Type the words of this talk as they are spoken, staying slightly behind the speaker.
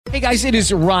Hey guys, it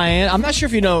is Ryan. I'm not sure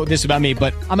if you know this about me,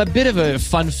 but I'm a bit of a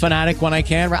fun fanatic when I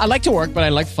can. I like to work, but I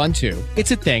like fun too.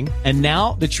 It's a thing. And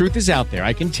now the truth is out there.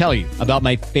 I can tell you about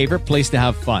my favorite place to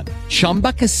have fun.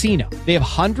 Chumba Casino. They have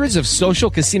hundreds of social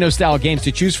casino style games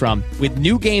to choose from with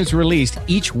new games released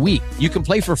each week. You can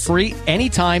play for free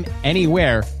anytime,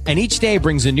 anywhere. And each day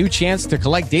brings a new chance to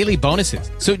collect daily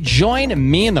bonuses. So join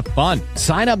me in the fun.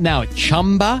 Sign up now at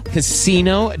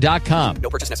ChumbaCasino.com. No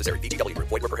purchase necessary. VGW.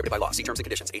 Void where prohibited by law. See terms and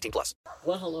conditions. 18+.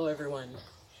 Well, hello everyone.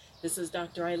 This is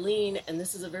Dr. Eileen, and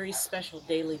this is a very special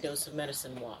daily dose of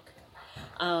medicine walk.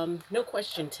 No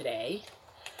question today,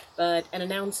 but an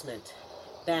announcement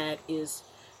that is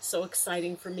so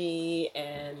exciting for me,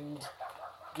 and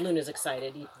Luna's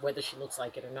excited, whether she looks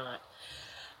like it or not.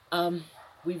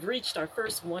 We've reached our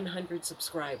first 100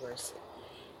 subscribers,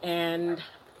 and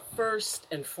first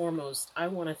and foremost, I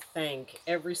want to thank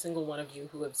every single one of you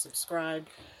who have subscribed,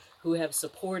 who have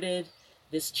supported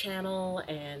this channel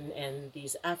and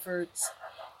these efforts,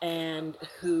 and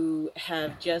who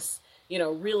have just,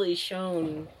 really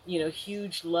shown,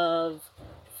 huge love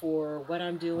for what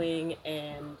I'm doing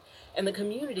and the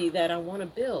community that I want to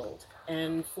build,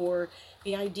 and for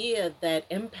the idea that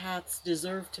empaths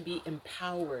deserve to be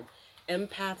empowered.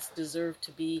 Empaths deserve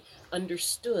to be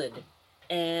understood,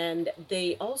 and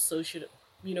they also should,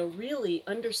 really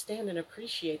understand and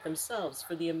appreciate themselves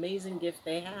for the amazing gift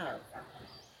they have.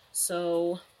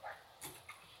 So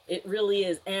it really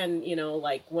is, and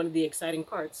one of the exciting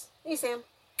parts, hey Sam,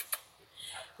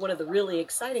 one of the really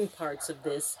exciting parts of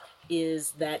this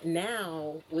is that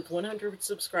now with 100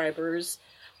 subscribers,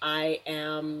 I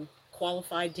am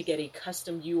qualified to get a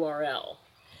custom URL.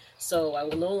 So I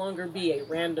will no longer be a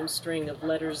random string of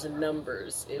letters and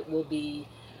numbers. It will be,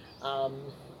 I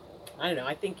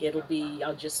think it'll be,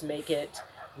 I'll just make it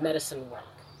Medicine Walk.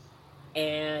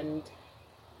 And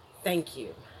thank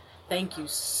you. Thank you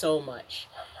so much.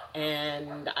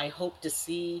 And I hope to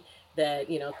see that,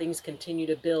 things continue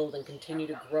to build and continue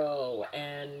to grow.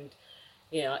 And,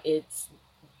 it's,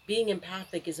 being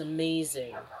empathic is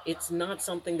amazing. It's not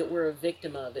something that we're a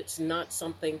victim of. It's not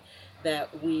something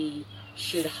that we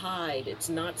should hide. It's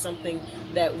not something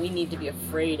that we need to be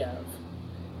afraid of.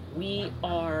 We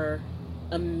are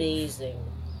amazing.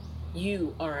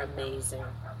 You are amazing.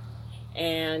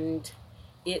 And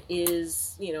it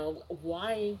is,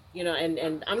 why,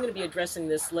 and I'm going to be addressing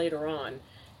this later on,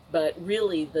 but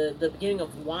really the beginning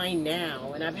of why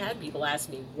now, and I've had people ask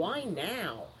me, why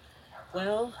now?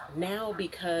 Well, now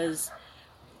because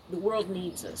the world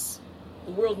needs us.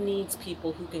 The world needs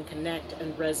people who can connect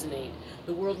and resonate.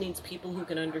 The world needs people who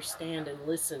can understand and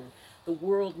listen. The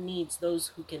world needs those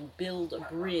who can build a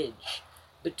bridge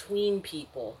between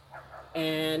people.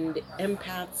 And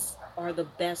empaths are the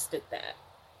best at that.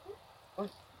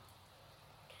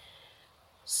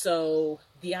 So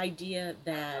the idea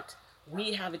that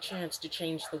we have a chance to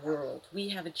change the world, we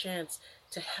have a chance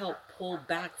to help pull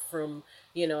back from,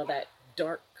 that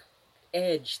dark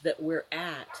edge that we're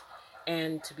at,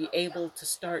 and to be able to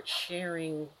start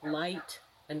sharing light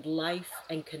and life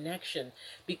and connection.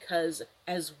 Because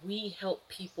as we help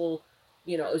people,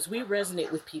 as we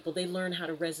resonate with people, they learn how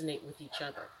to resonate with each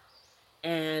other.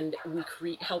 And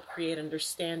we help create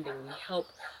understanding. We help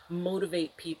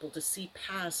motivate people to see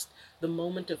past the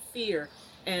moment of fear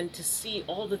and to see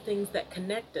all the things that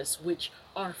connect us, which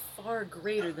are far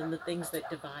greater than the things that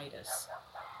divide us.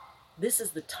 This is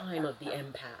the time of the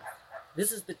empath.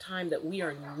 This is the time that we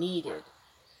are needed.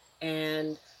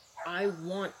 And I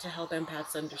want to help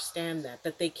empaths understand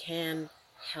that they can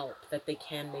help, that they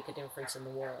can make a difference in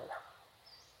the world.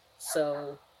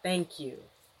 So thank you.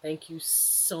 Thank you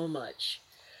so much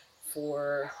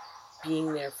for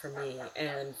being there for me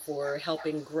and for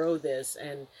helping grow this.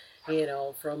 And,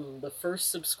 from the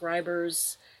first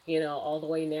subscribers, all the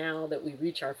way now that we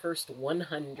reach our first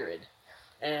 100.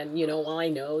 And, while I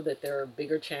know that there are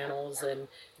bigger channels and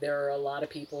there are a lot of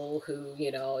people who,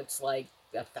 it's like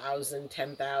 1,000,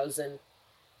 10,000,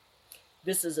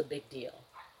 this is a big deal.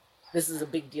 This is a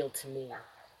big deal to me.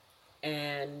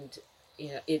 And,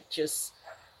 it just,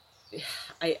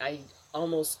 I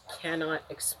almost cannot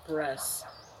express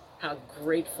how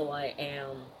grateful I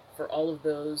am for all of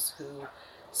those who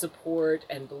support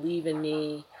and believe in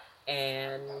me.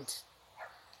 And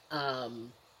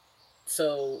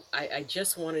so I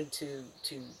just wanted to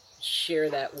share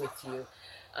that with you.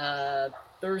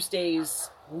 Thursday's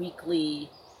weekly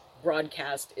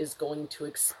broadcast is going to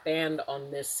expand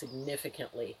on this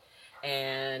significantly.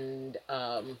 And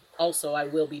also I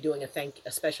will be doing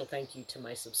a special thank you to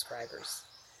my subscribers.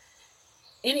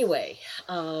 Anyway,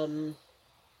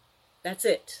 that's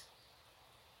it.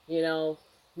 No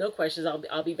questions.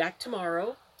 I'll be back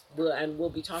tomorrow we'll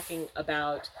be talking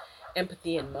about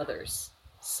empathy in mothers.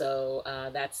 So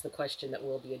that's the question that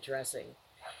we'll be addressing.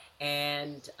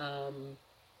 And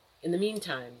in the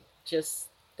meantime, just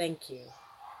thank you.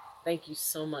 Thank you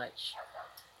so much.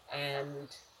 And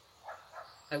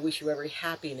I wish you every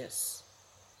happiness.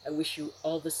 I wish you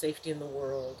all the safety in the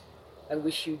world. I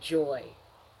wish you joy.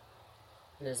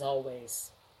 And as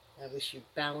always, I wish you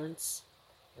balance,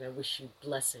 and I wish you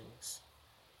blessings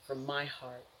from my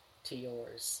heart to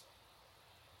yours.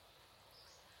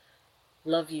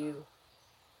 Love you,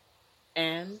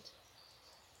 and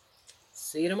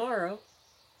see you tomorrow.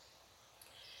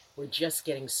 We're just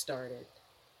getting started.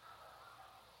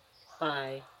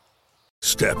 Bye.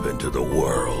 Step into the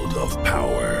world of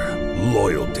power,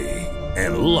 loyalty,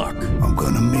 and luck. I'm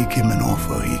gonna make him an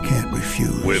offer he can't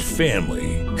refuse. With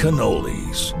family,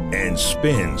 cannolis, and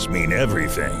spins mean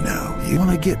everything. Now, you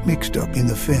wanna get mixed up in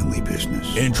the family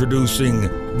business. Introducing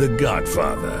The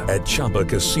Godfather at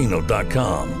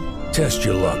ChumbaCasino.com. Test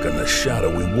your luck in the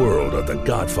shadowy world of The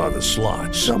Godfather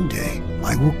slot. Someday,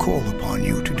 I will call upon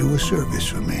you to do a service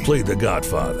for me. Play The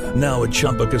Godfather now at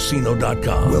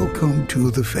ChumbaCasino.com. Welcome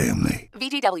to the family.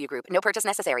 VGW Group. No purchase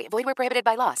necessary. Void where prohibited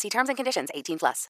by law. See terms and conditions. 18+.